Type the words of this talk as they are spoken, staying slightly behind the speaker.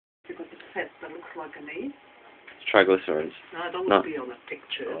looks like an E. It's triglycerides. No, I don't No. want to be on a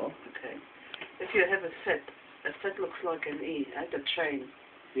picture. Oh. Okay. If you have a set looks like an E, the chain.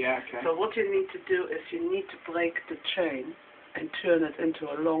 Yeah, okay. So what you need to do is you need to break the chain and turn it into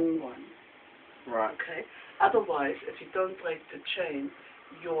a long one. Right. Okay. Otherwise, if you don't break the chain,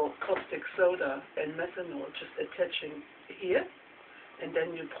 your caustic soda and methanol just attaching here, and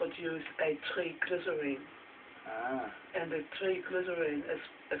then you produce a triglycerine. Ah. And the triglycerine is,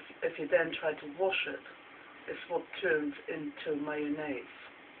 if you then try to wash it, is what turns into mayonnaise.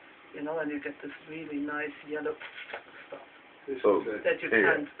 You know, and you get this really nice yellow stuff Oh. that you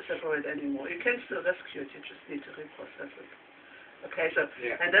Yeah. can't separate anymore. You can still rescue it, you just need to reprocess it. Okay, so,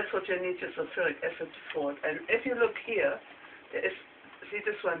 Yeah. and that's what you need your sulfuric acid for. And if you look here, there is, see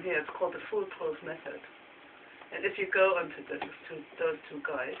this one here, it's called the foolproof method. And if you go onto those two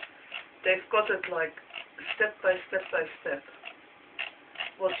guys, they've got it like step by step by step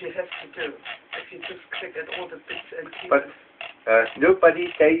what you have to do. If you just click at all the bits and pieces. But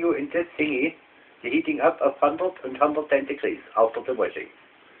nobody tell you in this thingy the heating up of 100 and 110 degrees after the washing.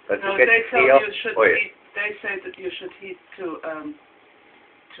 That No, you get they tell clear you should oil. heat, they say that you should heat to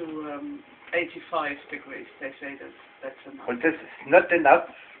 85 degrees. They say that's enough. And this is not enough.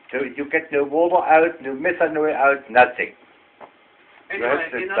 So you get no water out, no methanol out, nothing. Anyway,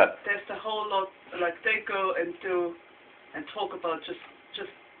 That's you know, that. there's a whole lot, like they go and do and talk about just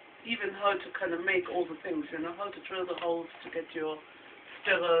even how to kind of make all the things, you know, how to drill the holes to get your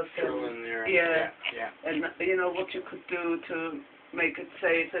stirrers Drill and in there. yeah, Yeah. and you know what you could do to make it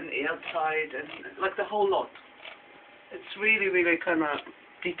safe and airtight and like the whole lot. It's really, really kind of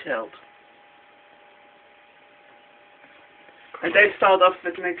detailed. And they start off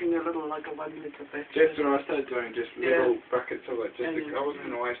with making a little, like a 1 liter batch. That's what I started doing, just Yeah. little buckets of it. Just And- I wasn't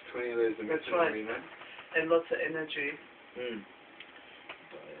going to waste 20 of those in That's methanol, right. you know. And lots of energy. Mm.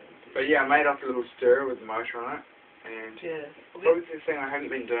 But yeah, I made up a little stir with the motor on it, and Yeah. probably the thing I haven't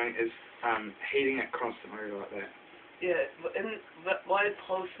been doing is heating it constantly like that. Yeah, while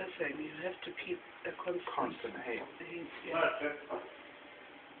processing, you have to keep a Constant heat. heat. Yeah.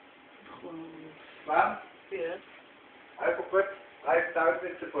 Mom, Yeah. I forgot 5,000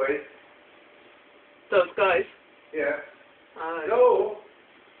 in the boys. Those guys. Yeah. Ah, So,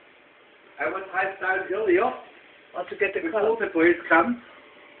 I was 5,000 earlier or to get the before car. the boys come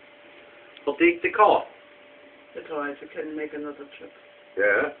to take the car. That's alright, you can make another trip.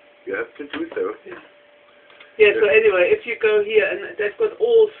 Yeah, you have to do so. Yeah, so anyway, if you go here, and they've got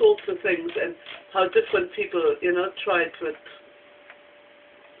all sorts of things, and how different people, you know, tried with,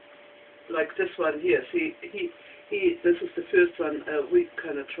 like this one here. See, this is the first one we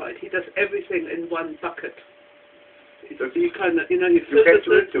kind of tried. He does everything in one bucket. So you kind of, you know, he You can fills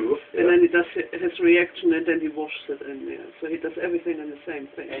do it, it too. and then he does his reaction, and then he washes it in there. So he does everything in the same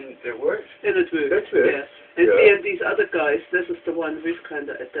thing. And it works. And it works. That's it. Yeah. And Yeah. see, and these other guys, this is the one we've kind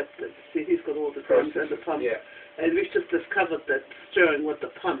of adapted. See, he's got all the drums and the pump. Yeah. And we've just discovered that stirring with the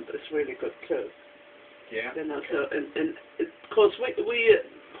pump is really good too. Yeah. You know, so, and of course, we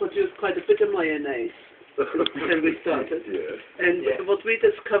produced quite a bit of mayonnaise until we started. Yeah. And Yeah. what we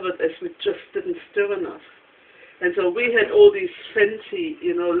discovered is we just didn't stir enough. And so we had all these fancy,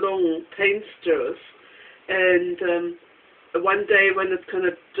 you know, long paint stirrers. And one day when it kind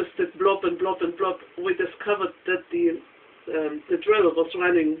of just did blob and blob and blob, we discovered that the drill was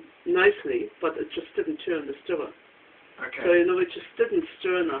running nicely, but it just didn't turn the stirrer. Okay. So, you know, it just didn't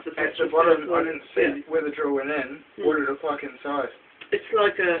stir enough. It was At the just bottom, I like, didn't see where the drill went in. What did it look like inside? It's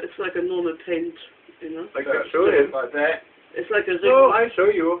like a normal paint, you know. I So can it's show him. like that. It's like a ring. No, I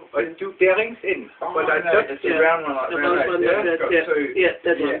show you. I do bearings in. Oh, but I know, just it's yeah. a round one like A that. round one yeah, like it's that, got yeah. two. Yeah,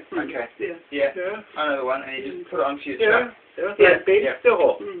 that Yeah, one. okay. Yeah. Yeah. Yeah. I know the one, and you just put it onto your Yeah. chuck. Yeah. Yeah. Paint Yeah.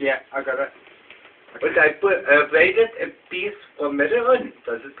 stirrer. Yeah, I got it. And I weighted a piece of metal on.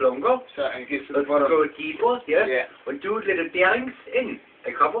 Das ist longer. So, and it gets to the Let's bottom. go deeper, yeah? Yeah. And do little bearings in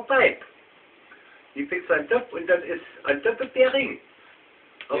a copper pipe. You fix on top, and that is on top a bearing.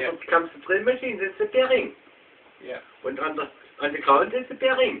 Yeah. After it comes the drill machine, that's a bearing. Yeah. And on the ground is a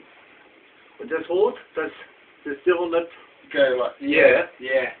bearing. Und das Rot, das Stirrer not. Go like, Yeah.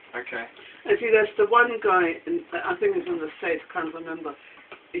 yeah, okay. And see, there's the one guy, and I think he's in the States, can't remember.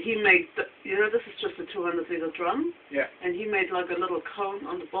 He made, you know, this is just a 200-liter drum. Yeah. And he made like a little cone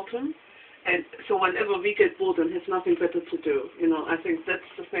on the bottom. And so whenever we get bored and has nothing better to do, you know, I think that's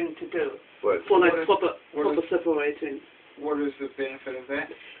the thing to do. What? For like What is- proper what is- separating. What is the benefit of that?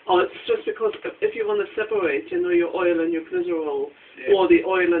 Oh, it's just because if you want to separate, you know, your oil and your glycerol, Yeah. or the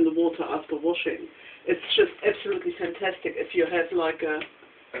oil and the water after washing, it's just absolutely fantastic if you have like a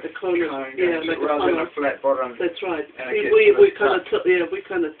the cone, yeah, like a rather than funnel. a flat bottom. That's right. And See, it gets we to the kind of we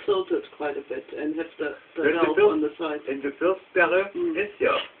kind of tilt it quite a bit and have the There's a valve bit- on the side. And the first barrel Mm. is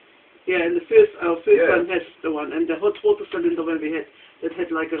here. Yeah, and our first Yeah. one has the one, and the hot water cylinder when we had, that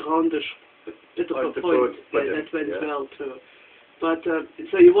had like a roundish bit of On a the point. front, Yeah, but that went yeah. well too. But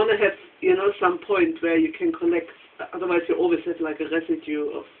so you want to have, some point where you can collect. Otherwise, you always have like a residue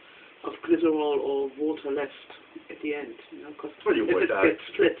of glycerol or water left at the end. Because Well, you if want it that. gets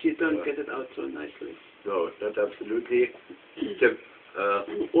split, you don't Yeah. get it out so nicely. No, not absolutely. The,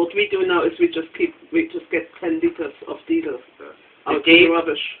 What we do now is we just get 10 liters of diesel out of Dave- the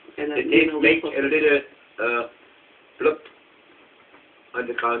rubbish, and then they we make put a little plop on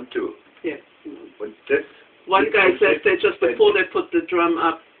the ground too. yeah. And this, One you guy put said it they just and- before they put the drum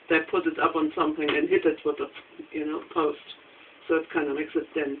up, they put it up on something and hit it with a post, so it kind of makes a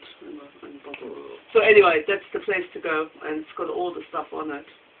dent in the bottom. So anyway, that's the place to go, and it's got all the stuff on it.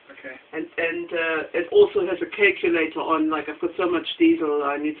 Okay. And it also has a calculator on, like I've got so much diesel,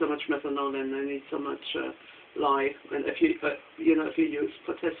 I need so much methanol, and I need so much lye. And if you if you use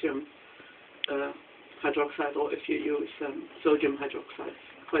potassium hydroxide or if you use sodium hydroxide,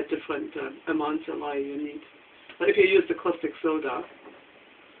 quite different amounts of lye you need. But if you use the caustic soda,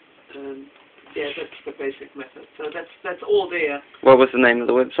 yeah, that's the basic method. So that's all there. What was the name of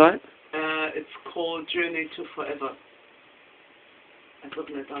the website? It's called Journey to Forever. I'm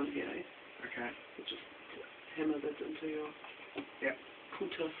putting it down here. Okay. You just hammer that into your Yeah.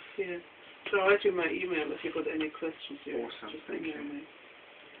 footer here. So I'll write you my email if you've got any questions here. Awesome, Just thank email you. me.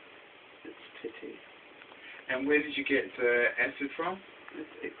 It's pity. And where did you get acid from? It's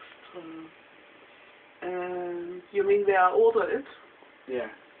extra. You mean where I order it? Yeah.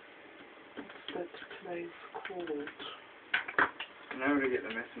 What's that place called? I know where to get the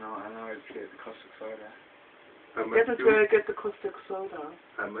methanol. I know where to get the caustic soda. how much Get it where I get the caustic soda.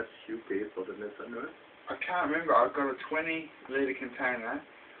 how much you pay for the methanol? I can't remember. I've got a 20-litre container.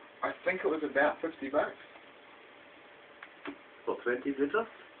 I think it was about $50. For 20 liters?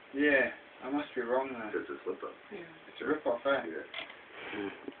 Yeah. I must be wrong there. This is super. Yeah. It's a rip-off, eh? Yeah.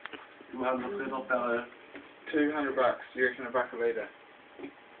 200 liter barrel. $200. You reckon $1 a litre?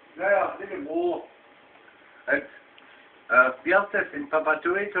 Naja, little more. And, wie heißt das in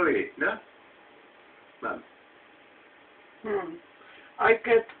Papatoetoe, ne? Ma'am. I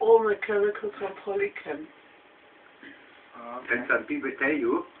get all my chemicals from Polychem. Oh, And some people tell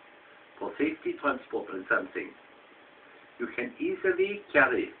you, for safety transport and something, you can easily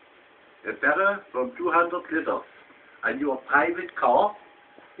carry a barrel from 200 liters on your private car.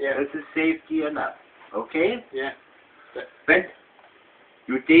 Yeah. This is safety enough, okay? Yeah. When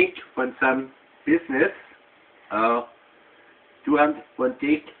you take from some business, 200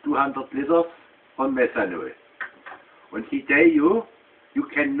 liters from methanol, and he tell you, you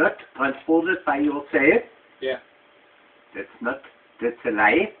cannot transport it by yourself. Yeah. That's a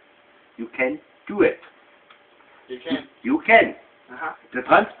lie. You can do it. You can. You can. Uh-huh. The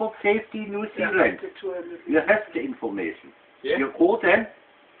Transport Safety New Zealand, The 200 you have the information. Yeah. You call them,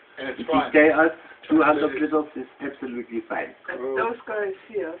 And it's if fine. they tell us 200 Absolutely. liters is absolutely fine. And Cool. those guys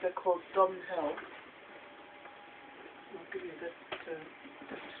here, they're called Dom Health. I'll give you that.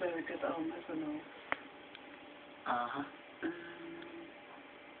 This is where we get our methanol. Uh-huh.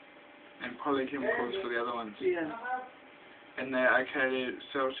 And polychemicals for the other ones. Yeah, And they're okay to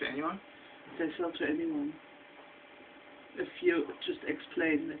sell to anyone? they sell to anyone. If you just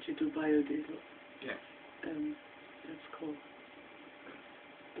explain that you do biodiesel. Yeah. That's called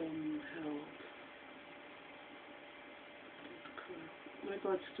Dom Health.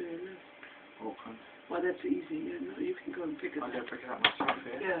 Whereabouts do you live? Auckland. Well, that's easy. You can go and pick it I'll up. go pick it up myself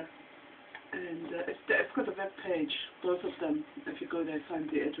here. Yeah. And it's got a web page, both of them. If you go there, find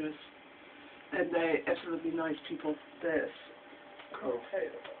the address. And they're absolutely nice people. There's Cool.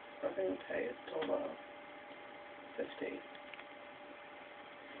 I think pay $1.50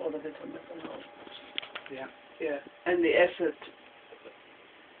 for the liter methanol. Yeah. Yeah. And the acid,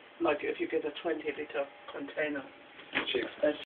 like if you get a 20-liter container, Cheap. that's